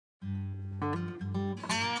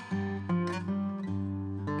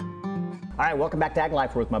All right, welcome back to Ag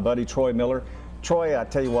Life with my buddy Troy Miller. Troy, I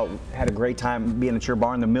tell you what, had a great time being at your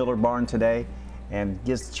barn, the Miller barn today, and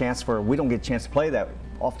gives the chance for, we don't get a chance to play that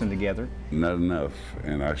often together. Not enough,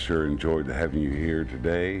 and I sure enjoyed having you here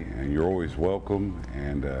today, and you're always welcome,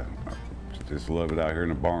 and just love it out here in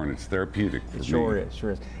the barn. It's therapeutic for me. Sure is, sure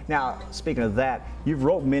is. Now, speaking of that, you've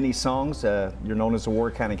wrote many songs. You're known as the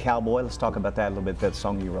Warrick County Cowboy. Let's talk about that a little bit, that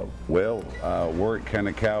song you wrote. Well, Warrick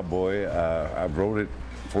County Cowboy, I wrote it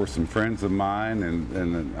for some friends of mine,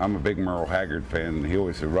 and I'm a big Merle Haggard fan, and he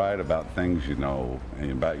always said, write about things you know and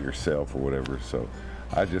about yourself or whatever. So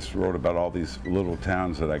I just wrote about all these little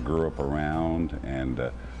towns that I grew up around, and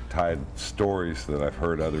tied stories that I've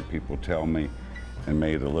heard other people tell me and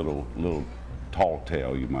made a little tall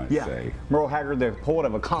tale, you might say. Merle Haggard, the poet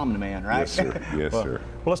of a common man, right? Yes, sir. Yes, well, sir.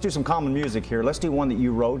 Well, let's do some common music here. Let's do one that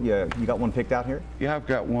you wrote. You got one picked out here? Yeah, I've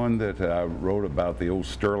got one that I wrote about the old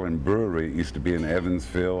Sterling Brewery. It used to be in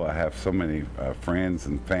Evansville. I have so many friends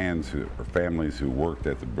and fans or families who worked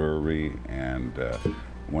at the brewery, and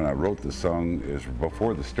when I wrote the song, it was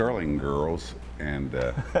before the Sterling Girls, and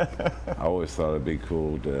I always thought it'd be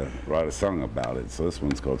cool to write a song about it. So this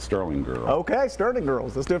one's called Sterling Girl. Okay, Sterling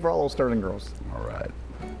Girls. Let's do it for all those Sterling Girls. All right.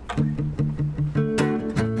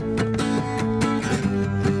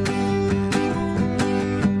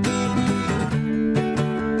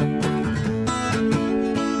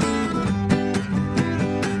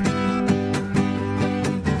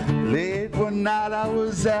 Late one night I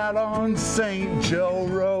was out on St. Joe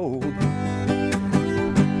Road.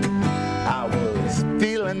 I was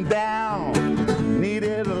feeling down,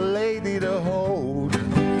 needed a lady to hold.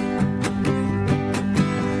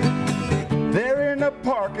 There in the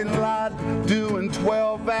parking lot doing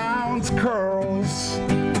 12-ounce curls.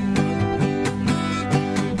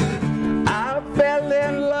 I fell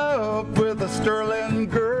in love with a Sterling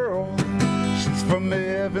girl. She's from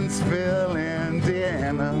Evansville,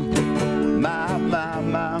 Indiana.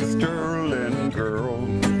 My Sterling girl.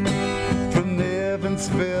 From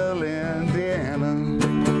Evansville, Indiana.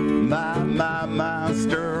 My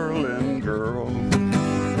Sterling girl.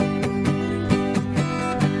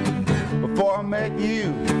 Before I met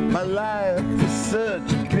you, my life was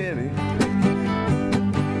such a pity.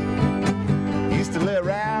 Used to lay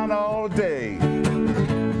around all day,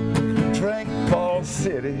 drank Fall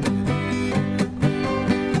City.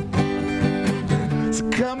 So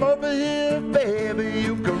come over here, baby,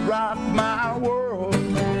 you can rock my world.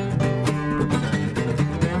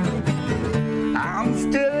 I'm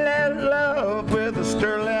still in love with a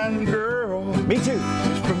Sterling girl. Me too.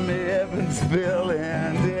 She's from Evansville,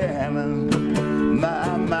 Indiana.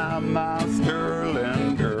 My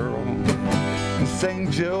Sterling girl. St.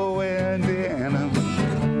 Joe, Indiana.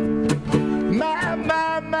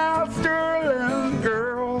 My Sterling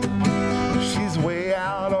girl. She's way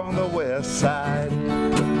out on the west side.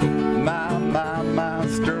 My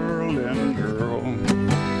Sterling girl.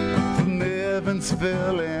 From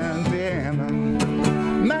Evansville, Indiana.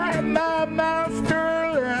 My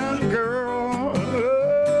Sterling girl.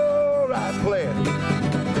 Oh, right, play it.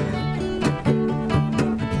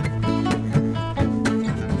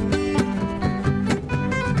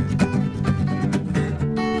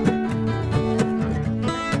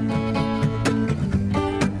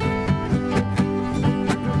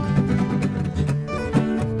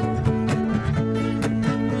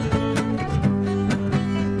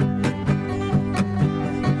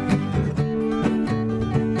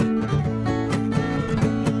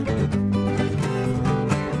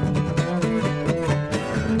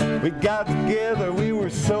 We got together, we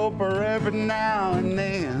were sober every now and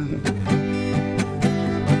then.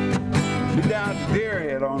 Be down to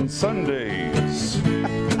Deerhead on Sundays,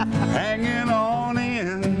 hanging on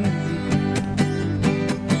in.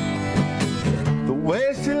 The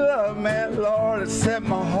way she loved me, Lord, it set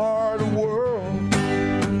my heart whirl.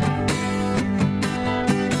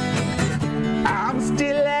 I'm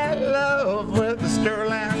still in love with the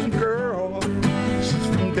Sterling girl. She's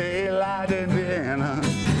from Daylight, Indiana.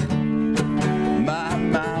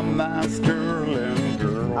 My Sterling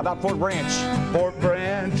girl. How about Fort Branch? Fort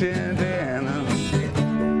Branch, Indiana.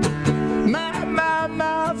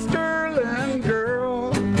 My Sterling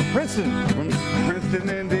girl. Princeton. From Princeton,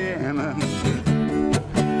 Indiana.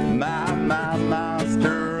 My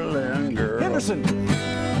Sterling girl. Henderson.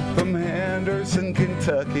 From Henderson,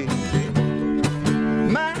 Kentucky.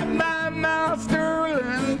 My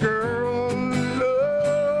Sterling girl.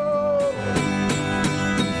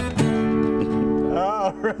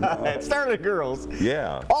 All right, Sterling Girls.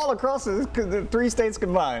 Yeah. All across the 3 states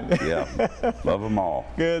combined. Yeah, love them all.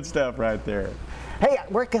 Good stuff right there. Hey,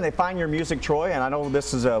 where can they find your music, Troy? And I know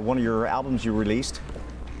this is one of your albums you released.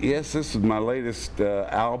 Yes, this is my latest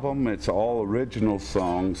album. It's all original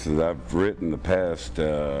songs that I've written the past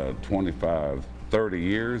 25, 30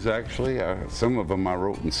 years, actually. Some of them I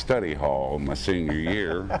wrote in study hall my senior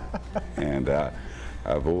year. And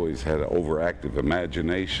I've always had an overactive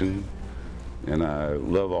imagination, and I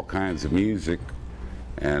love all kinds of music.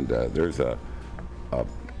 And there's a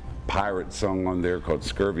pirate song on there called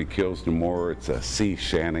Scurvy Kills No More. It's a sea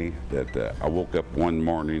shanty that I woke up one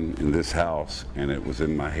morning in this house and it was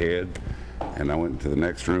in my head, and I went to the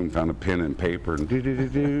next room, found a pen and paper, and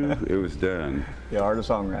it was done. The art of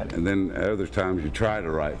songwriting. And then other times you try to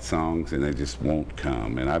write songs and they just won't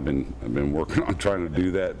come, and I've been working on trying to do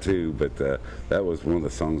that too, but that was one of the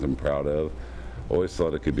songs I'm proud of. Always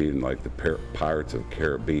thought it could be in like the Pirates of the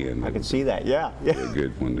Caribbean. I can see that, yeah. A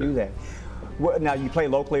good one to do that. Now, you play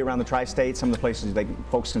locally around the tri-state, some of the places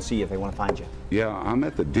folks can see you if they want to find you. Yeah, I'm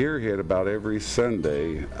at the Deerhead about every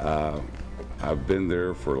Sunday. I've been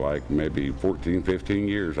there for like maybe 14, 15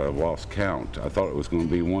 years. I've lost count. I thought it was going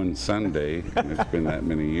to be one Sunday, and it's been that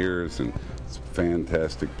many years, and it's a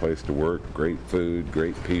fantastic place to work, great food,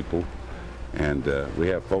 great people, and we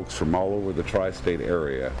have folks from all over the tri-state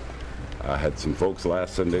area. I had some folks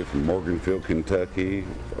last Sunday from Morganfield, Kentucky,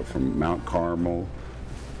 from Mount Carmel,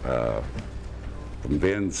 from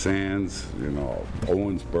Vincennes, you know,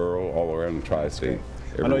 Owensboro, all around the tri-state.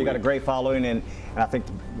 I know you got a great following, and I think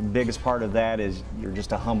the biggest part of that is you're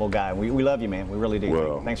just a humble guy. We love you, man. We really do.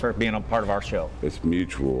 Well, thanks for being a part of our show. It's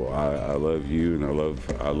mutual. I love you, and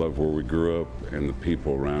I love where we grew up and the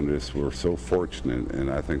people around us. We're so fortunate,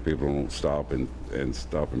 and I think people don't stop and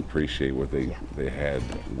appreciate what they had,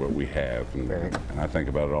 what we have, and I think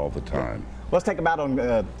about it all the time. Let's take about on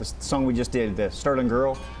the song we just did, the Sterling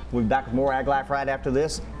Girl. We'll be back with more Ag Life right after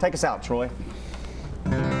this. Take us out, Troy.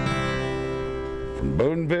 From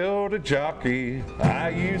Boonville to Jockey, I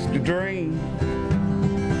used to dream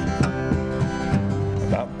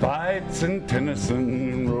about fights in Tennyson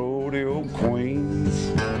and rodeo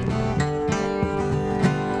queens. But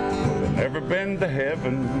I've never been to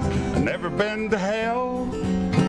heaven, I've never been to hell.